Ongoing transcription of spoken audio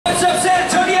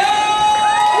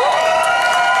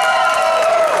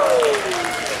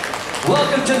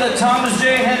Thomas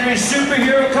J. Henry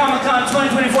Superhero Comic-Con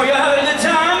 2024. Y'all having a good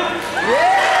time?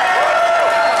 Yeah!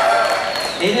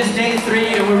 It is day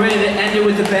 3 and we're ready to end it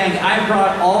with a bang. I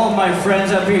brought all of my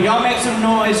friends up here. Y'all make some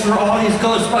noise for all these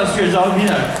Ghostbusters out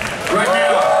here right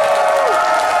now.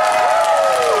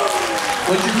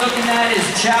 What you're looking at is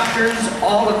chapters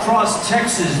all across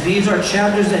Texas. These are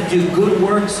chapters that do good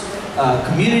works,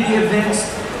 community events.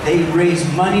 They raise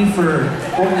money for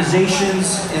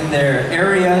organizations in their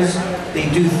areas. They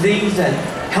do things that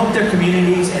help their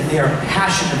communities, and they are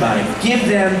passionate about it. Give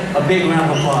them a big round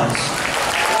of applause.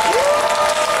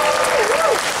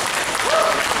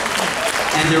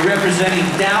 And they're representing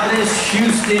Dallas,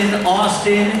 Houston,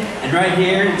 Austin, and right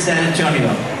here in San Antonio.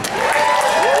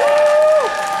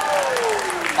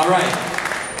 All right.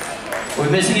 Are we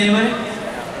missing anybody?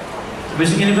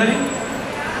 Missing anybody?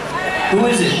 Who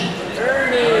is it?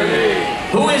 Ernie.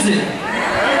 Who is it?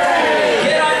 Ernie.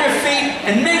 Get on your feet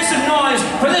and make some noise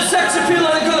for the sex appeal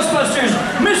of the Ghostbusters,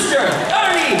 Mr.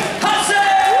 Ernie Hudson!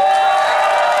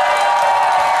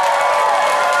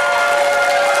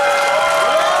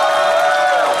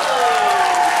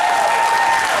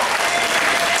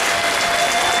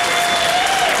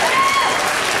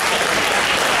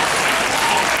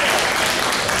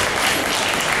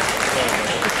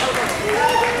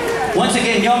 Once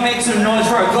again, y'all make some noise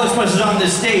for our Ghostbusters on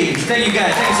this stage. Thank you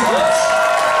guys. Thanks so much.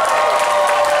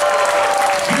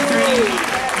 You three,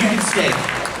 you can stay.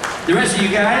 The rest of you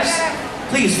guys,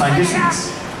 please find your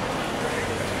seats.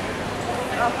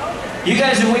 You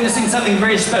guys are witnessing something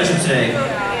very special today.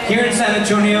 Here in San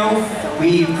Antonio,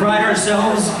 we pride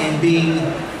ourselves in being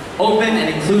open and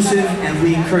inclusive, and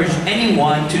we encourage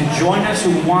anyone to join us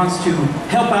who wants to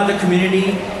help out the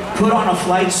community, put on a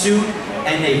flight suit,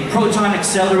 and a proton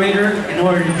accelerator in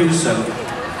order to do so.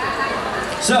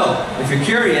 So, if you're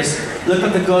curious, look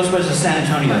up the Ghostbusters San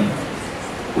Antonio.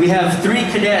 We have 3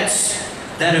 cadets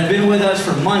that have been with us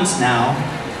for months now,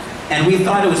 and we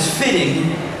thought it was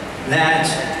fitting that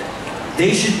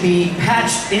they should be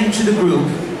patched into the group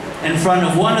in front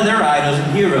of one of their idols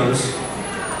and heroes,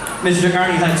 Mr.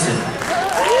 Ernie Hudson.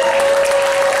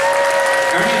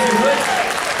 Ernie, if you would.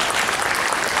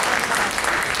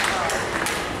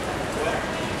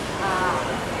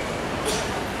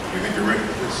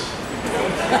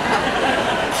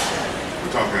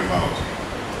 We're talking about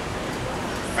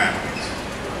families.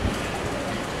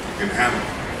 You can handle it.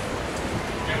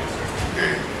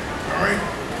 Okay, all right?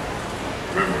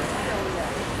 Remember,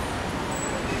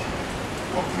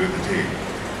 welcome to the team.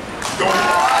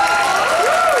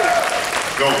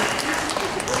 Don't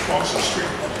cross the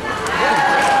street.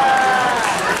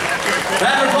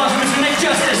 Round of applause for Mr. Nick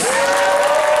Justice.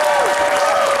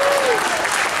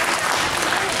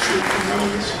 Sure you can handle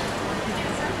this?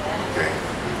 Okay,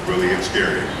 really get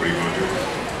scary. What are you going to do?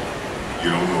 You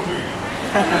don't know, do you?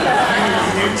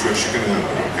 I'm sure she can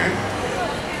handle it, okay?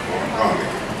 Well, I'm proud of you.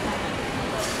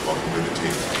 Welcome to the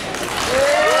team.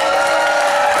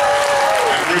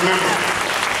 And remember,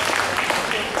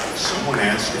 if someone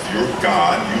asks if you're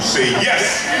God, you say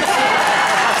yes!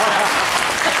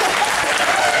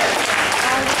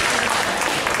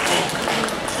 Oh,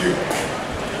 you.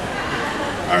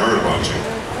 I heard about you.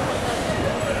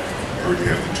 I heard you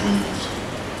have the tools,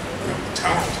 you have the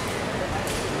talent.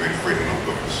 You ain't afraid of no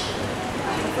ghosts.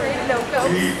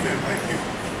 We need men like you,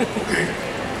 okay?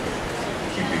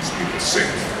 Keep these people safe.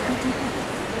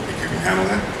 Think you can handle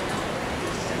that?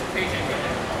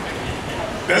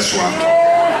 That's what I'm talking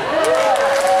about.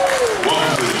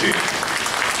 Welcome to the team.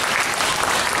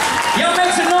 Y'all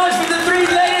make some noise for the 3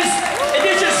 latest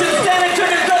additions to the San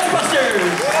Antonio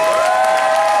Ghostbusters!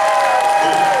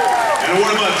 Oh, and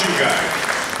what about you guys?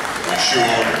 You sure?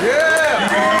 Yeah! You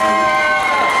can handle it?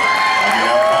 I mean,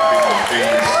 I'm talking about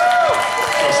things.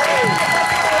 Trust me.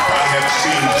 I have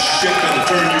seen shit that'll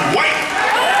turn you white!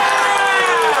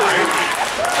 Okay?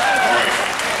 Alright.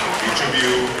 Each of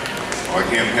you, I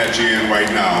can't patch you in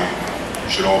right now,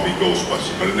 should all be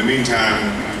Ghostbusters. But in the meantime,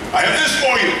 I have this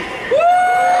for you!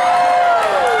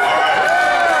 Alright.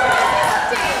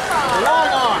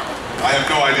 I have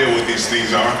no idea what these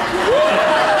things are.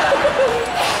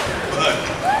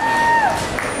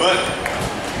 But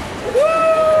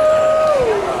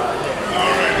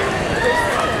alright.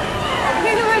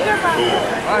 Cool.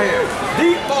 Right here.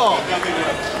 Deep ball. There's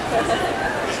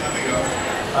nothing else.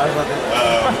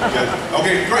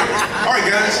 Okay, great. Alright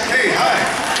guys, hey, hi.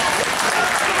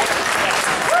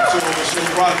 So we're so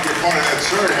proud to be a part of that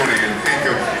ceremony and think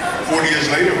of 40 years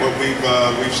later what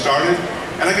we've started.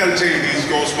 And I gotta tell you, these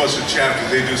Ghostbuster chapters,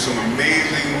 they do some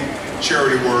amazing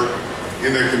charity work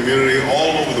in their community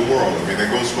all over the world. I mean, they're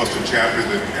Ghostbuster chapters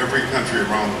in every country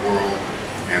around the world.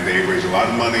 and they raise a lot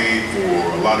of money for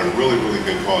a lot of really, really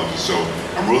good causes. So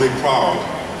I'm really proud.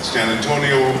 San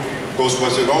Antonio,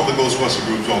 Ghostbusters, all the Ghostbuster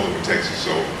groups all over Texas.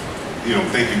 So, you know,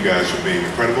 thank you guys for being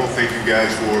incredible. Thank you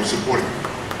guys for supporting me.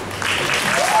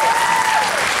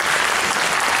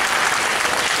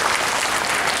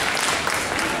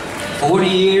 40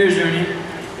 years, Ernie.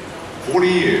 40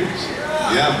 years,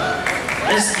 yeah.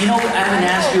 You know, I haven't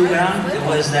asked you about, it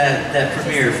was that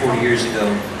premiere 40 years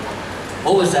ago.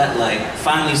 What was that like,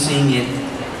 finally seeing it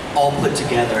all put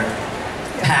together?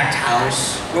 Packed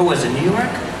house. Where was it, New York?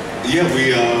 Yeah,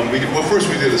 well, first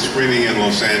we did a screening in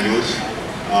Los Angeles,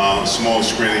 small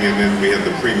screening, and then we had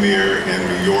the premiere in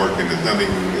New York, and there's nothing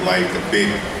like a big,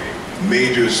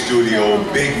 major studio,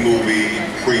 big movie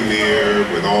premiere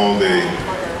with all the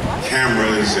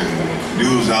cameras and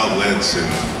news outlets and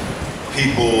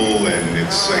people, and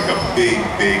it's like a big,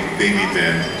 big, big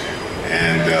event,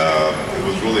 and it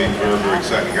was really very, very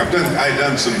exciting. I'd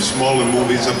done some smaller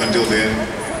movies up until then.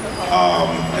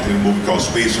 I did a movie called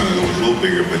Space Hunter that was a little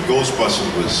bigger, but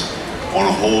Ghostbusters was on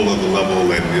a whole other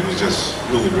level, and it was just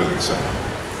really, really exciting.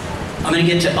 I'm gonna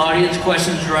get to audience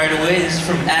questions right away. This is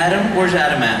from Adam. Where's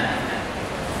Adam at?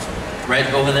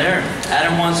 Right over there.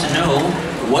 Adam wants to know,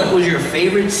 what was your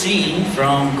favorite scene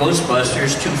from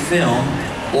Ghostbusters to film,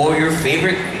 or your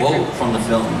favorite quote from the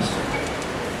films?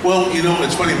 Well, you know,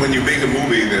 it's funny, when you make a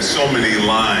movie, there's so many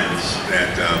lines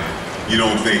that you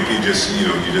don't think, you're just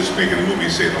making a movie,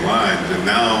 say the lines. And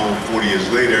now, 40 years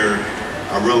later,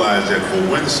 I realize that for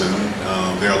Winston,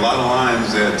 there are a lot of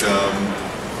lines that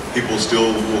people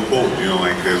still will quote, you know,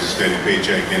 like there's a steady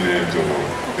paycheck in it, or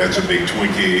that's a big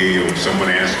Twinkie, or someone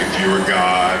asks if you're a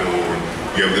god, or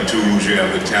you have the tools, you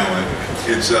have the talent.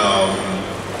 It's,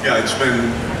 yeah, it's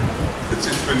been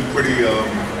pretty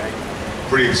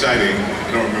exciting.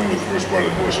 I don't remember what the first part of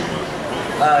the question was.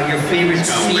 Your favorite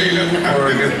scene,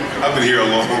 I've been here a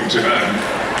long time.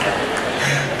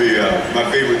 My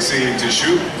favorite scene to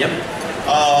shoot? Yep.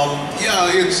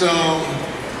 Yeah, it's,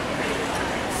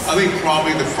 I think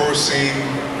probably the first scene,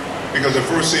 because the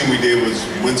first scene we did was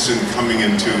Winston coming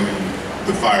into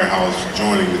the firehouse,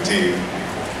 joining the team.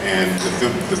 And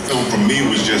the film for me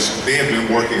was just, they had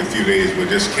been working a few days, but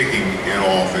just kicking it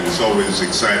off, and it's always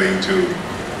exciting to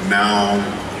now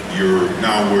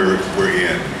we're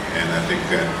in. And I think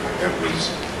that was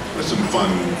some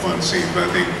fun scenes, but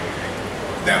I think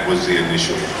that was the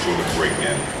initial sort of break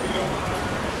in, you know.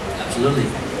 Absolutely.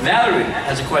 Valerie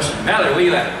has a question. Valerie, where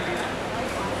you at?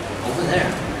 Over there.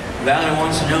 Valerie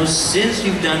wants to know, since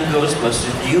you've done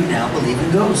Ghostbusters, do you now believe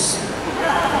in ghosts?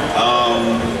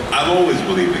 I've always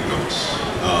believed in ghosts.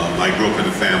 I grew up in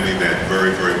a family that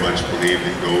very, very much believed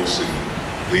in ghosts and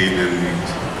believed in,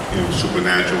 you know,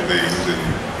 supernatural things, and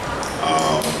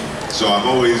so I've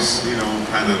always, you know,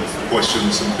 kind of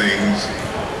questioned some things,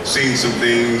 seen some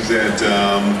things that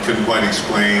couldn't quite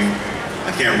explain.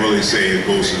 I can't really say a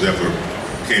ghost has ever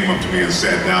came up to me and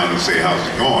sat down and say, "How's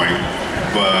it going?"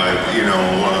 But you know,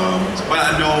 but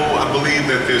I believe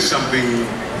that there's something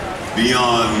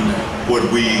beyond what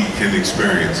we can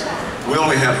experience. We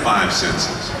only have 5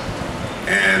 senses.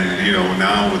 And, you know,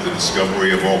 now with the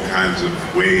discovery of all kinds of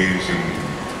waves, and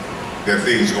there are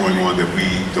things going on that we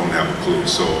don't have a clue.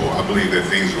 So I believe there are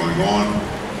things going on.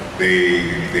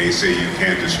 They say you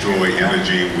can't destroy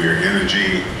energy, we're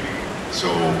energy. So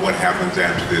what happens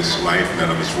after this life,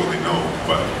 none of us really know.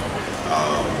 But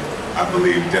I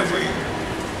believe definitely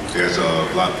there's a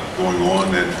lot going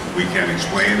on that we can't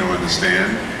explain or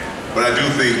understand. But I do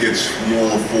think it's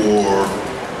more for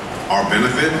our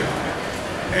benefit,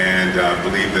 and I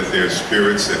believe that there are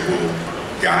spirits that will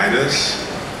guide us.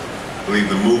 I believe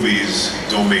the movies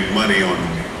don't make money on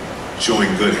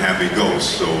showing good, happy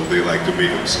ghosts, so they like to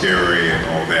make them scary and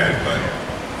all that, but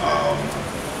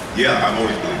yeah, I've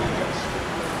always believed in ghosts.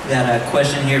 Got a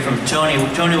question here from Tony.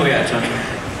 Tony, where you at, Tony?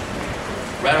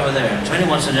 Right over there. Tony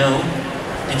wants to know,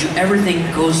 did you ever think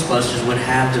Ghostbusters would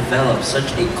have developed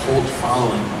such a cult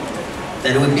following,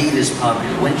 that it would be this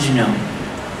popular? When did you know?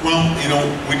 Well, you know,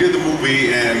 we did the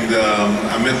movie, and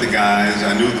I met the guys.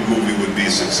 I knew the movie would be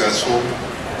successful.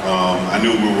 I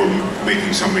knew we were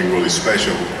making something really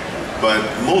special. But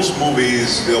most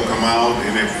movies, they'll come out,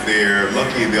 and if they're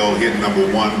lucky, they'll hit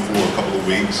 #1 for a couple of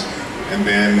weeks, and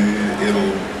then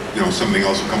it'll, you know, something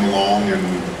else will come along and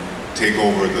take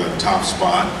over the top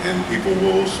spot, and people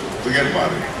will forget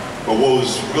about it. But what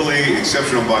was really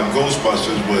exceptional about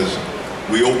Ghostbusters was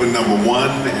we opened #1,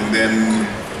 and then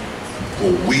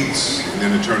for weeks, and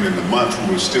then it turned into months,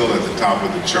 we were still at the top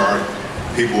of the chart.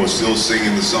 People were still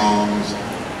singing the songs.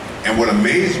 And what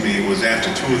amazed me was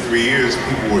after 2 or 3 years,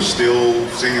 people were still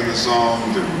singing the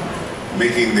songs and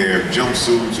making their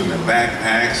jumpsuits and their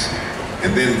backpacks.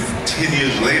 And then 10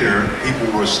 years later,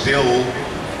 people were still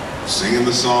singing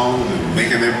the songs and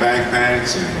making their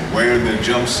backpacks and wearing their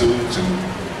jumpsuits and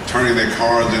turning their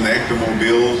cars into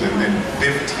ectomobiles. And then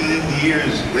 15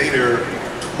 years later,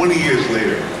 20 years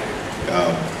later,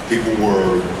 people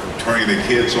were turning their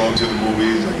kids on to the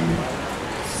movies, and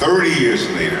 30 years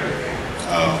later.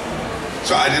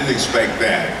 So I didn't expect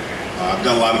that. I've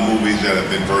done a lot of movies that have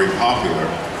been very popular,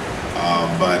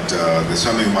 but there's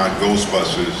something about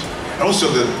Ghostbusters. And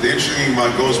also the interesting thing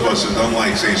about Ghostbusters,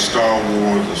 unlike say Star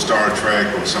Wars or Star Trek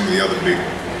or some of the other big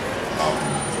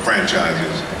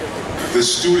franchises, the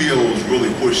studios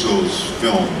really pushed those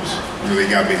films, really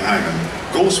got behind them.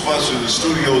 Ghostbusters, the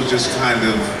studios just kind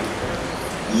of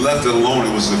left it alone.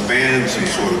 It was the fans who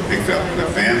sort of picked up, and the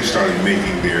fans started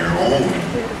making their own,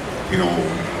 you know,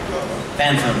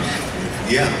 fan films.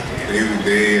 Yeah,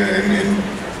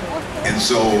 and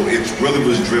so it really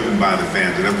was driven by the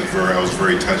fans, and I was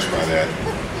very touched by that,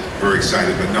 very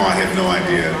excited. But no, I had no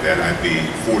idea that I'd be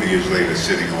 40 years later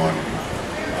sitting on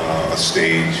a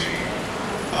stage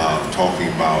talking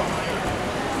about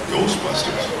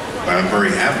Ghostbusters. But I'm very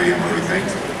happy. I'm very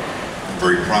thankful. I'm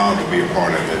very proud to be a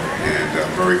part of it, and I'm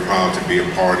very proud to be a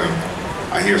part of.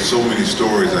 I hear so many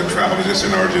stories. I traveled just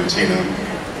in Argentina,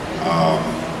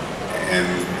 and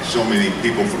so many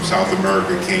people from South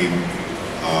America came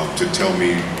to tell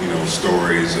me, you know,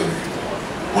 stories of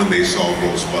when they saw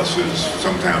Ghostbusters.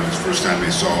 Sometimes it's the first time they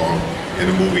saw in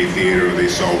a movie theater, or they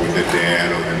saw with their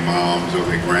dad or their moms or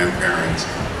their grandparents.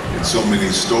 And so many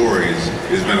stories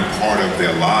has been a part of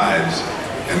their lives,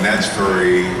 and that's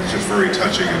it's just very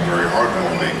touching and very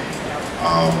heartwarming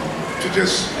to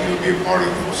just, you know, be a part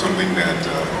of something that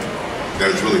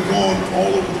has really gone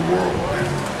all over the world, and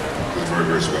it's very,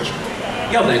 very special.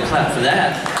 Y'all better clap for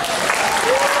that.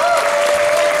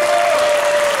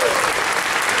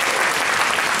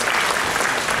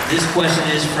 This question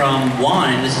is from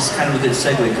Juan, and this is kind of a good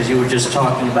segue because you were just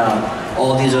talking about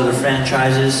all these other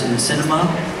franchises in cinema.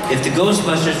 If the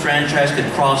Ghostbusters franchise could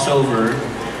cross over,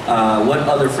 what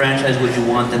other franchise would you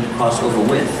want them to cross over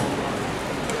with?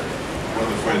 What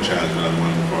other franchise would I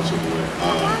want them to cross over with?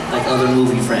 Like other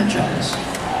movie franchise.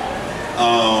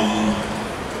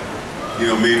 You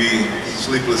know, maybe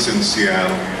Sleepless in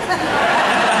Seattle.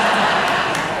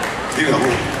 You know,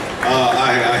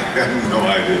 I have no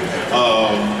idea.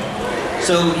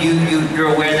 So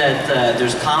you're aware that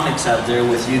there's comics out there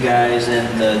with you guys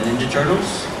and the Ninja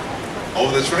Turtles? Oh,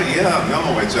 that's right. Yeah, no.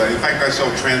 It's in fact, I saw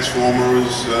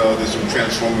Transformers. There's some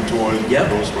Transformer toys.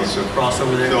 Yep. Ghostbusters.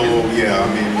 Crossover there. So yeah, I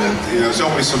mean, you know, there's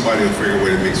always somebody will figure a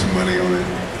way to make some money on it.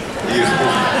 You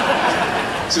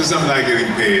know, since I'm not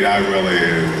getting paid,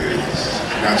 it's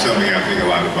not something I think a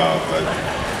lot about. But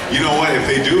you know what? If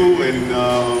they do, and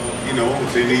you know,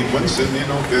 if they need Winston, you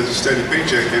know, if there's a steady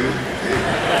paycheck in it, hey,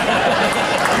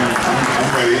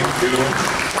 I'm ready. You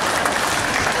know.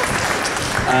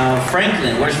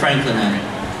 Franklin, where's Franklin at?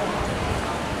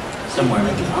 Somewhere.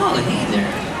 Oh, hey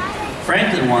there.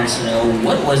 Franklin wants to know,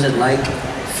 what was it like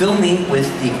filming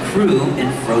with the crew in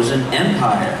Frozen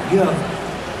Empire? You have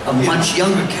a much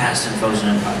younger cast in Frozen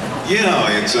Empire.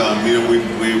 Yeah, it's you know, we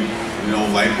you know,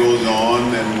 life goes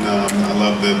on, and I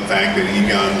love the fact that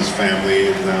Egon's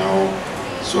family is now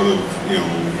sort of, you know,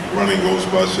 running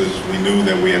Ghostbusters. We knew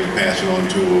that we had to pass it on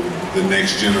to the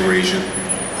next generation.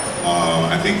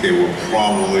 I think they were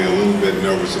probably a little bit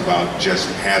nervous about just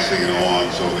passing it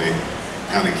on, so they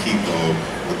kind of keep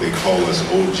what they call us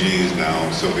OGs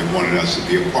now, so they wanted us to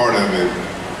be a part of it.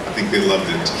 I think they loved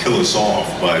it to kill us off,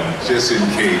 but just in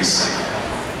case.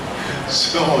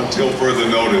 So until further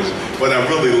notice. But I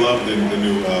really loved the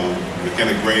new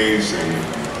McKenna Graves, and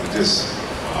just,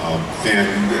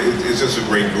 it's just a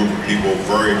great group of people,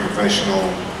 very professional.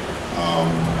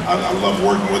 I love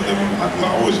working with them. I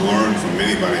always learn from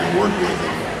anybody I work with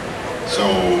them. So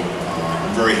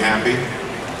I'm very happy.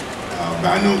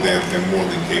 But I know that they're more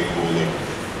than capable of,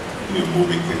 you know,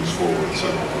 moving things forward. So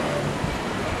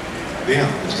yeah,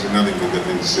 it's just another good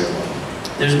thing to say about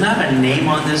it. There's not a name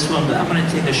on this one, but I'm going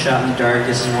to take a shot in the dark.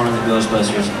 This is one of the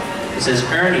Ghostbusters. It says,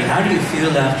 Ernie, how do you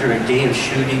feel after a day of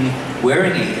shooting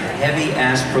wearing a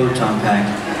heavy-ass proton pack?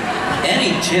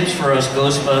 Any tips for us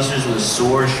Ghostbusters with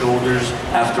sore shoulders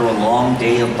after a long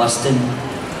day of busting?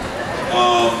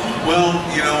 Well,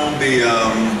 you know,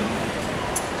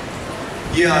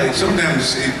 yeah,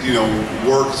 sometimes, you know,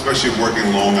 work, especially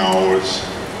working long hours,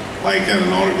 like at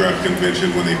an autograph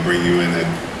convention when they bring you in at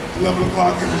 11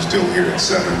 o'clock and you're still here at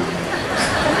 7.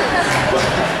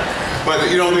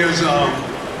 but you know, there's,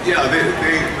 yeah, the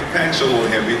pack's a little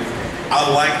heavy. I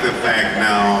like the fact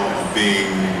now of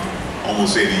being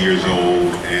almost 80 years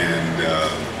old, and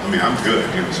I mean, I'm good,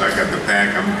 you know, so I got the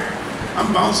pack,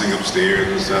 I'm bouncing upstairs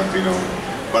and stuff, you know.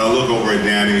 But I look over at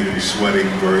Danny, who's sweating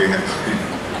very heavily,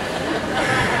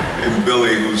 and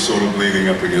Billy, who's sort of leaning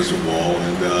up against the wall,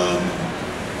 and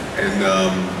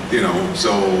you know,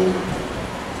 so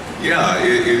yeah,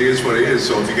 it is what it is.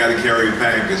 So if you got to carry a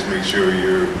pack, just make sure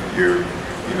you're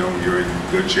in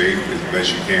good shape as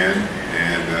best you can.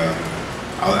 And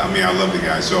I mean, I love the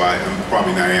guy, so I'm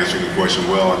probably not answering the question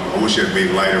well. I wish I'd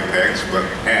made lighter packs,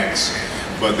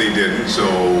 but they didn't. So,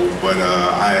 but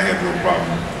I have no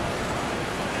problem.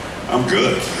 I'm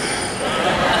good.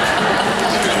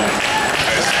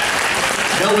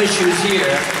 No issues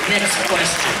here. Next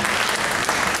question.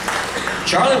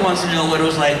 Charlie wants to know what it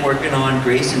was like working on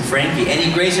Grace and Frankie.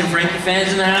 Any Grace and Frankie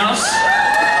fans in the house?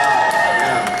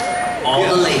 Yeah. All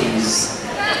the ladies.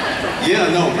 Yeah,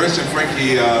 no, Grace and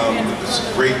Frankie, it's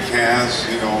a great cast,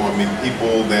 you know. I mean,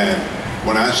 people that,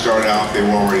 when I started out, they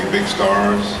were already big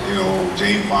stars, you know,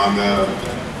 Jane Fonda,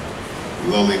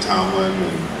 Lily Tomlin,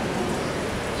 and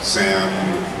Sam,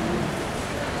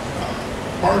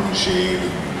 Martin Sheen.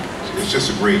 It's just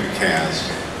a great cast.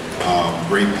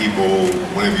 Great people.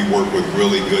 Whenever you work with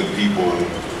really good people,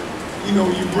 you know,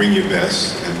 you bring your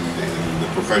best, and the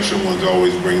professional ones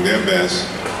always bring their best.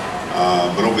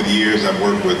 But over the years, I've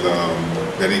worked with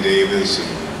Betty Davis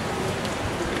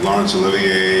and Laurence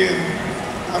Olivier, and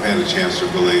I've had a chance to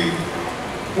really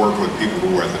work with people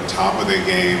who are at the top of their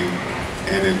game,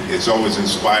 and it's always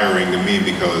inspiring to me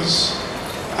because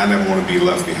I never want to be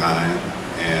left behind.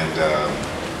 And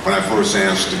when I first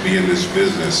asked to be in this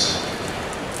business,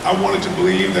 I wanted to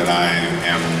believe that I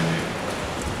am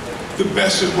the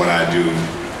best at what I do.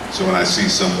 So when I see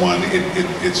someone,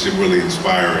 it's really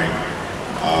inspiring.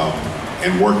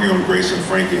 And working on Grace and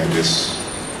Frankie, I just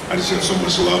have so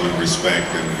much love and respect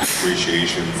and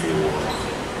appreciation for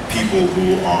people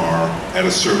who are at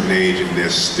a certain age and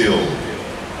they're still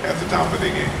at the top of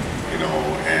their game, you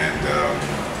know, and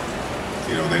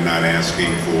you know, they're not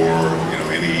asking for, you know,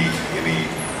 any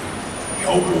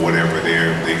help or whatever.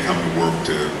 They come to work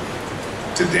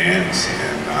to dance,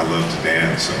 and I love to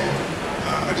dance, so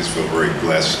I just feel very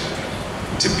blessed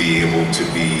to be able to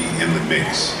be in the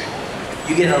mix.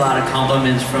 You get a lot of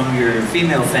compliments from your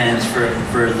female fans for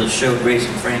the show Grace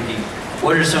and Frankie.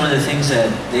 What are some of the things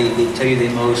that they tell you they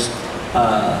most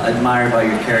admire about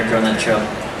your character on that show?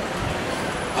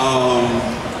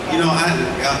 You know, I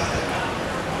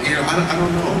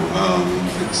don't know.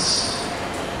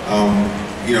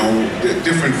 You know,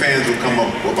 different fans will come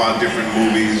up about different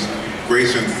movies.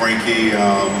 Grace and Frankie,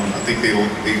 I think they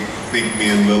think me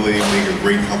and Lily make a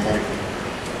great couple.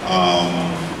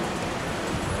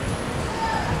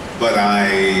 But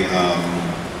I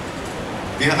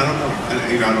don't know.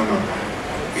 I don't know.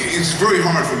 It's very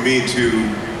hard for me to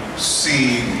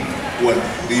see what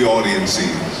the audience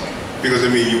sees, because I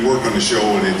mean, you work on the show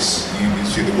and you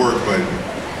see the work,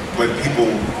 but people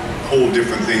hold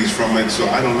different things from it. So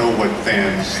I don't know what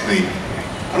fans think.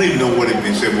 I don't even know what it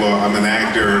means. Say, well, I'm an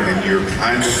actor and you're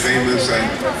kind of famous.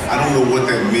 I don't know what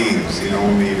that means. You know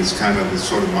what I mean? It's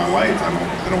sort of my life. I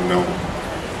don't know.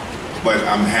 But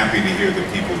I'm happy to hear that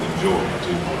people enjoy it,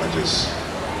 you know.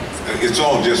 It's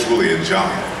all just really a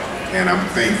job. And I'm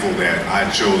thankful that I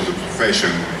chose a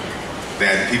profession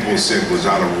that people said was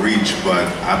out of reach, but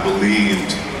I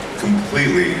believed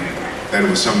completely that it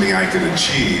was something I could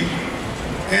achieve.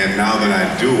 And now that I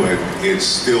do it, it's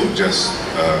still just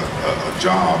a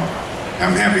job.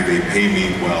 I'm happy they pay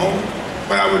me well,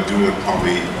 but I would do it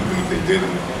probably even if they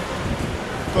didn't.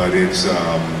 But it's,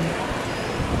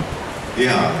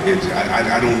 yeah,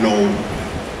 I don't know,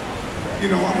 you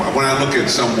know, when I look at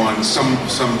someone, some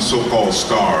so-called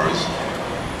stars,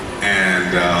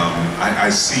 and I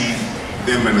see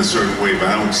them in a certain way, but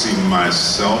I don't see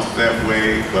myself that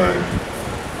way, but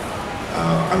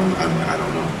I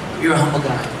don't know. You're a humble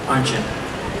guy, aren't you?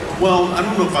 Well, I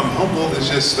don't know if I'm humble, it's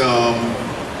just,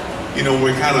 you know,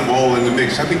 we're kind of all in the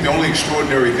mix. I think the only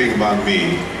extraordinary thing about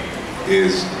me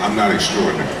is I'm not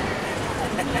extraordinary.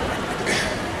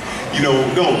 You know,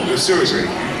 no, seriously,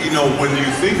 you know, when you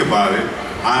think about it,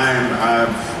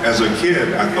 as a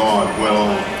kid, I thought,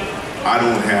 well,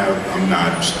 I'm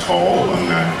not tall, I'm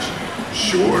not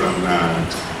short, I'm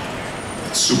not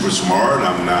super smart,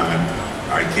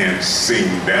 I can't sing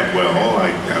that well,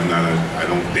 I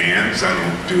don't dance, I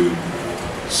don't do,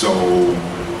 so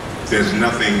there's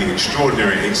nothing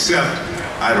extraordinary, except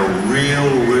I had a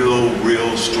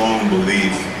real strong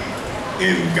belief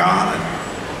in God.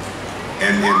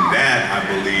 And in that, I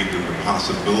believed in the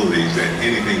possibilities that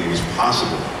anything was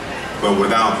possible. But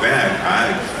without that, I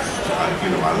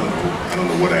don't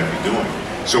know what I'd be doing.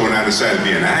 So when I decided to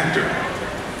be an actor,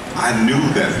 I knew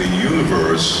that the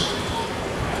universe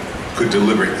could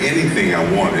deliver anything I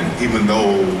wanted, even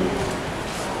though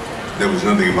there was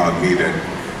nothing about me that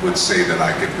would say that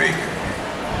I could make it.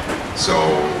 So,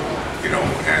 you know,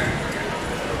 and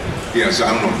yeah, so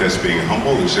I don't know if that's being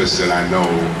humble. It's just that I know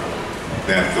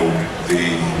that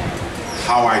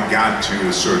how I got to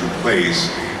a certain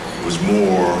place was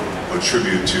more a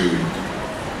tribute to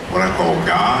what I call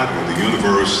God or the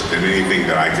universe than anything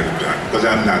that I could have done. Because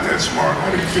I'm not that smart.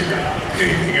 I didn't figure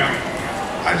anything out.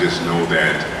 I just know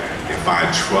that if I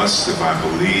trust, if I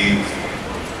believe,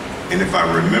 and if I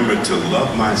remember to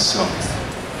love myself,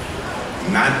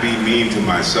 not be mean to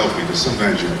myself, because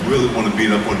sometimes you really want to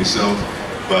beat up on yourself,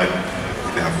 but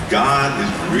if God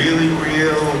is really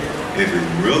real, if He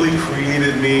really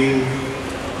created me,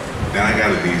 then I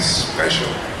gotta be special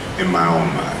in my own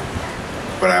mind.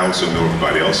 But I also know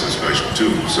everybody else is special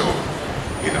too, so,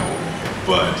 you know,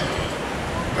 but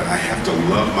I have to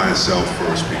love myself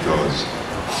first, because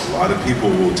a lot of people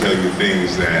will tell you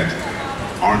things that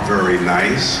aren't very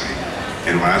nice,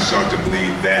 and when I start to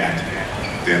believe that,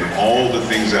 then all the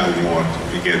things I want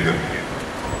begin to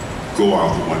go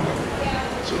out the window.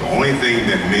 So the only thing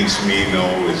that makes me know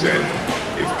is that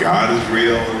if God is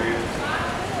real,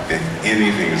 then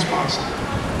anything is possible.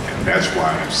 And that's why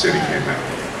I'm sitting here now.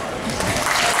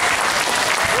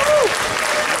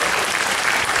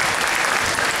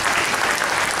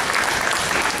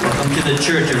 Welcome to the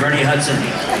Church of Ernie Hudson.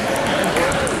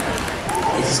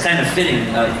 This is kind of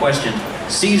fitting question.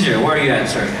 Caesar, where are you at,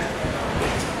 sir?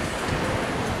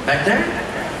 Back there?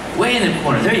 Way in the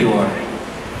corner, there you are.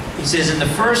 He says in the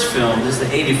first film, this is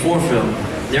the '84 film,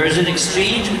 there is an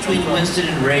exchange between Winston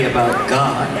and Ray about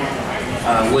God.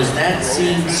 Was that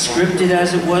scene scripted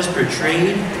as it was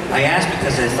portrayed? I asked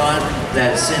because I thought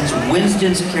that since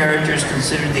Winston's character is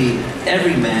considered the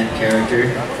everyman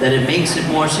character, that it makes it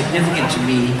more significant to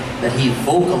me that he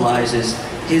vocalizes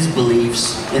his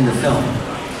beliefs in the film.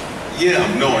 Yeah,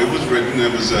 no, it was written,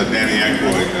 it was Danny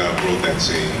Aykroyd wrote that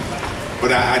scene.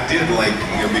 But I did like,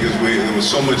 you know, because there was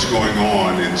so much going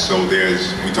on, and so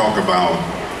we talk about,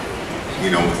 you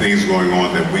know, things going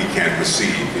on that we can't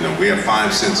perceive. You know, we have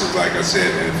 5 senses, like I said,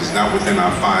 and if it's not within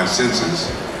our 5 senses,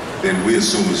 then we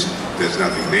assume there's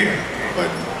nothing there.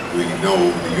 But we know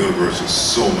the universe is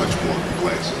so much more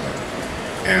complex.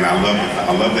 And I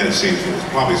love that scene. It's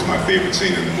probably my favorite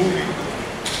scene in the movie.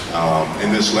 In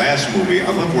this last movie,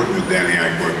 I love working with Danny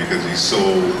Aykroyd because he's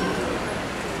so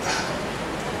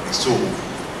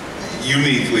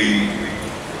uniquely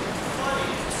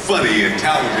funny and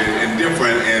talented and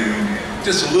different and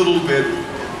just a little bit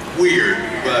weird.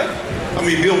 But I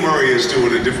mean, Bill Murray is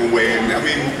doing it a different way, and I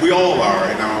mean, we all are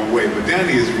in our own way. But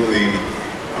Danny is really,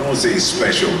 I don't want to say he's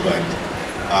special, but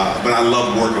I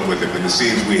love working with him and the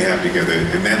scenes we have together.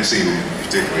 And that scene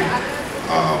particularly,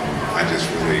 I just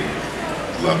really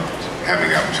loved having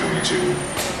the opportunity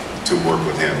to work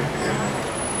with him. And,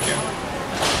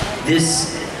 yeah.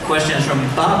 This question is from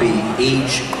Bobby,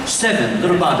 age 7.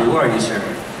 Little Bobby, where are you, sir?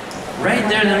 Right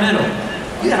there in the middle.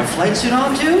 You got a flight suit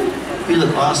on too? You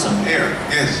look awesome. Air,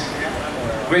 yes.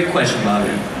 Great question,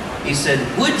 Bobby. He said,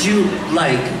 would you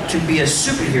like to be a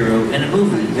superhero in a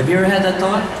movie? Have you ever had that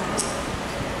thought?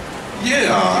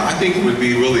 Yeah, I think it would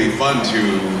be really fun to,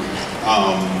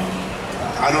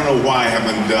 I don't know why I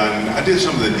haven't done, I did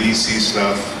some of the DC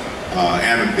stuff,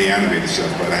 the animated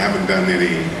stuff, but I haven't done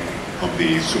any of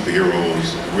the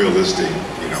superheroes, realistic,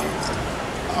 you know,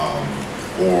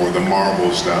 or the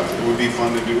Marvel stuff. It would be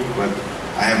fun to do, but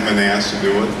I haven't been asked to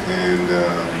do it, and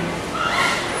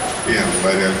yeah,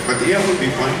 but yeah, it would be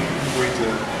fun. Great to,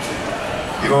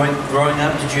 Growing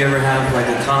up, did you ever have like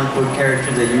a comic book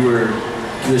character that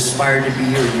you aspired to be,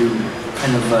 or you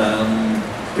kind of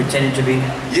pretended to be?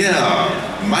 Yeah,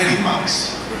 Mighty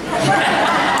Mouse.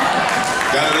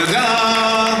 Da da da!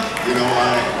 You know,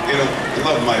 I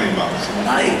love Mighty Mouse.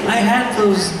 I had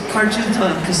those cartoons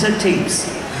on cassette tapes.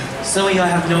 Some of y'all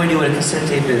have no idea what a cassette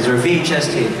tape is, or a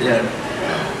VHS tape. Yeah.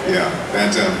 Yeah,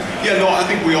 that's yeah. No, I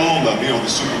think we all love, you know, the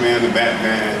Superman, the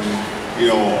Batman, you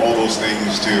know, all those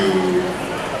things too.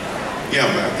 Yeah,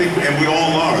 but I think, and we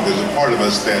all are. There's a part of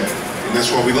us that, and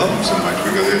that's why we love them so much,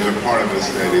 because there's a part of us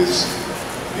that is,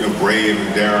 you know, brave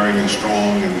and daring and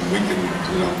strong, and we can,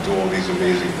 you know, do all these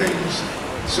amazing things.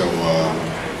 So,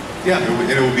 yeah,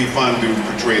 it would be fun to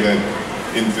portray that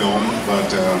in film, but,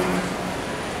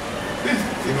 yeah,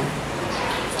 you know.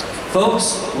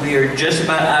 Folks, we are just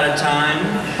about out of time,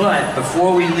 but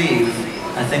before we leave,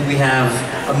 I think we have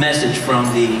a message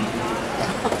from the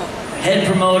head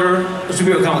promoter of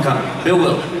Superhero Comic Con, Bill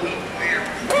Wilk.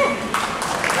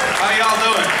 How y'all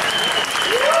doing?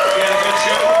 You had a good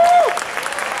show?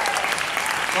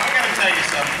 So I gotta tell you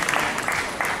something.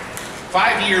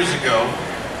 5 years ago,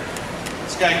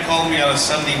 This guy called me on a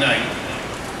Sunday night.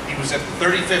 He was at the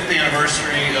 35th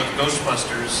anniversary of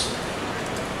Ghostbusters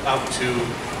out to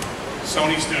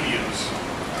Sony Studios.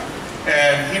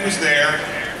 And he was there,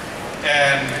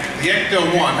 and the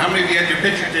Ecto-1, how many of you had your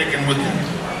picture taken with him?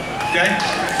 Okay?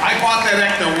 I bought that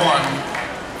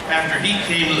Ecto-1 after he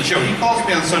came to the show. He calls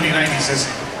me on Sunday night and he says,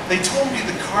 they told me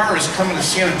the car is coming to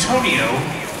San Antonio,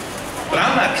 but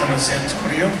I'm not coming to San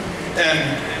Antonio. And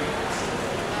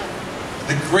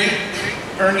the great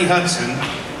Ernie Hudson,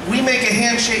 we make a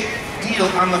handshake deal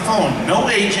on the phone. No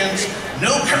agents,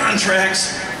 no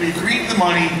contracts. We agreed the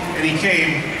money, and he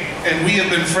came, and we have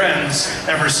been friends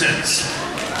ever since.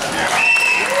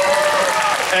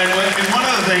 And one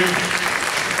other thing,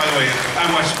 by the way, I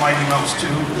watched Mighty Mouse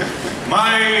too.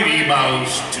 Mighty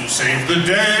Mouse to save the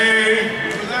day.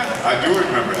 Remember that? I do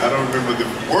remember. I don't remember the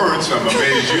words. I'm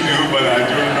amazed you do, but I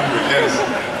do remember. Yes.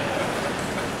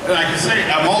 And I can say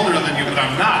I'm older than you, but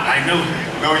I'm not. I know.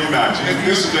 No, you're not.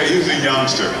 He's a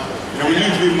youngster. You know, when you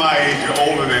be my age, you're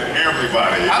older than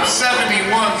everybody. I'm 71,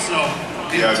 so.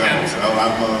 Yeah, no,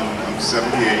 I'm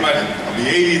 78. But I'll be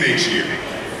 80 next year.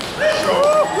 So.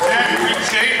 Yeah, you're in good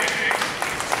shape.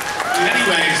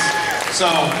 Anyways,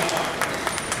 so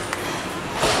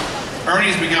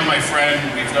Ernie's become my friend.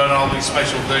 We've done all these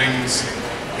special things.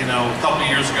 You know, a couple of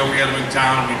years ago we had him in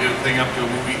town. We did a thing up to a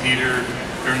movie theater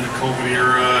during the COVID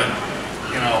era. And,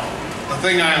 you know, the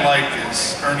thing I like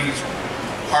is Ernie's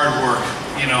hard work.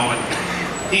 You know, and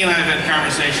he and I have had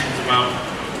conversations about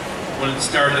when it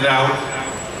started out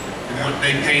and what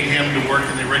they paid him to work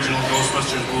in the original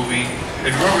Ghostbusters movie.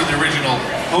 If you remember the original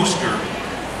poster,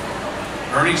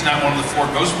 Ernie's not one of the 4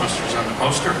 Ghostbusters on the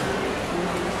poster.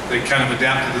 They kind of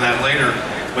adapted to that later.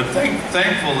 But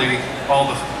thankfully, all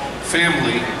the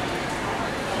family,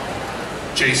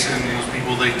 Jason, those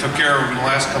people, they took care of him in the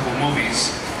last couple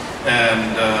movies.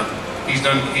 And he's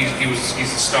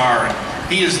a star.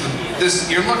 He is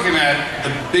you're looking at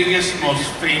the biggest, most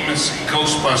famous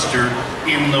Ghostbuster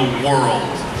in the world.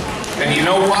 And you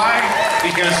know why?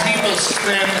 Because he will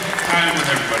spend time with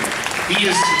everybody. He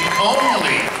is the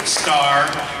only star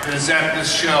that is at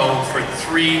this show for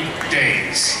 3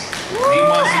 days. He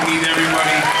wants to meet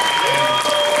everybody, and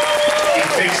he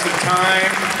takes the time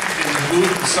in the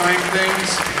booth to sign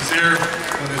things. He's there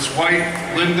with his wife,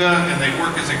 Linda, and they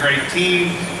work as a great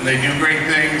team, and they do great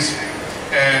things.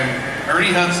 And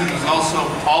Ernie Hudson is also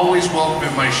always welcome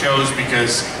at my shows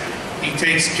because he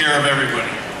takes care of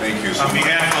everybody. Thank you so much. On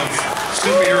behalf of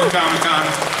Superhero Comic-Con,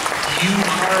 you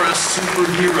are a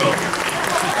superhero.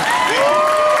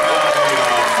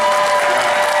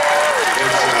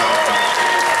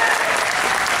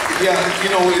 Yeah, you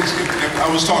know, I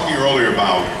was talking earlier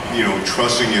about, you know,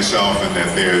 trusting yourself and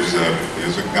that there's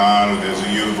a God or there's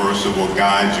a universe that will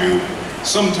guide you.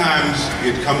 Sometimes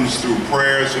it comes through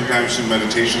prayer, sometimes through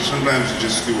meditation, sometimes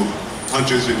just through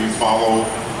hunches and you follow.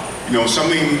 You know,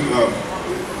 something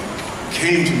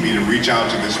came to me to reach out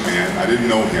to this man. I didn't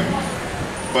know him.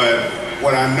 But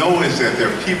what I know is that there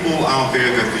are people out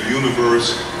there that the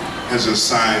universe has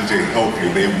assigned to help you.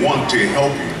 They want to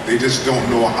help you. They just don't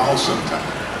know how sometimes.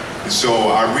 And so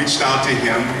I reached out to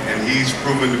him, and he's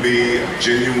proven to be a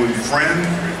genuine friend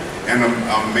and a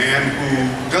man who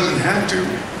doesn't have to,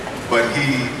 but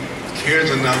he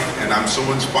cares enough, and I'm so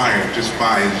inspired just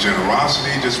by his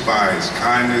generosity, just by his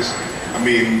kindness. I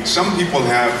mean, some people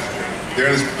they're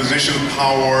in a position of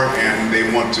power and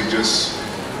they want to just,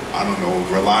 I don't know,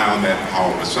 rely on that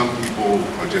power. But some people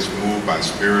are just moved by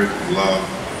spirit and love,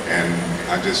 and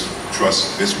I just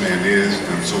trust this man is, and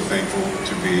I'm so thankful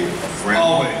to be a friend.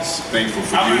 Always. Thankful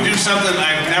for I'm you. going to do something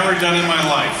I've never done in my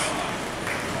life.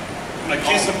 I'm going to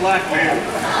kiss a black man.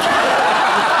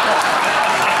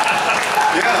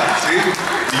 Yeah, see,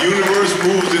 the universe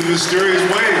moves in mysterious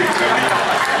ways. I mean,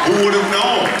 who would have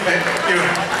known? You know,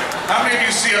 how many of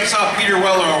you saw Peter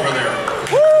Weller over there?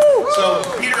 Woo! So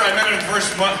Peter, I met him the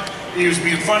first month. He was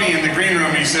being funny in the green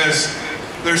room. He says,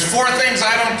 "There's 4 things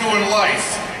I don't do in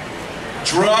life: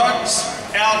 drugs,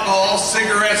 alcohol,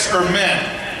 cigarettes, or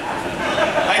men."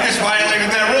 I just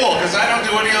violated that rule because I don't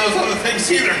do any of those other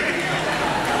things either.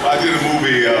 I did a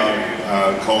movie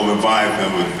called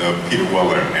Leviathan with Peter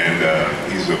Weller, and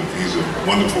he's a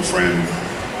wonderful friend.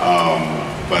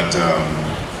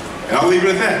 And I'll leave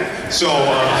it at that. So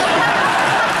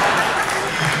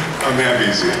I'm happy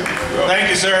to see you. So, thank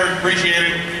you, sir. Appreciate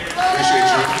it. Appreciate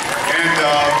you. And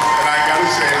I gotta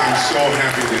say, I'm so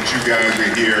happy that you guys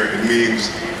are here. It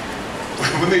means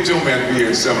when they told me I'd be here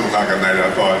at 7 o'clock at night,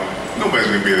 I thought nobody's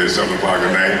gonna be there at 7 o'clock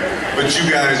at night. But you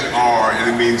guys are, and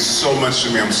it means so much to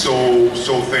me. I'm so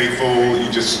thankful.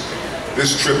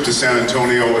 This trip to San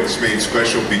Antonio is made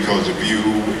special because of you,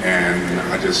 and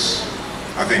I just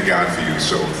I thank God for you.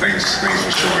 So thanks for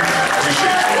showing up. Appreciate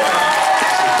you.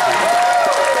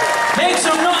 Make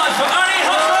some noise.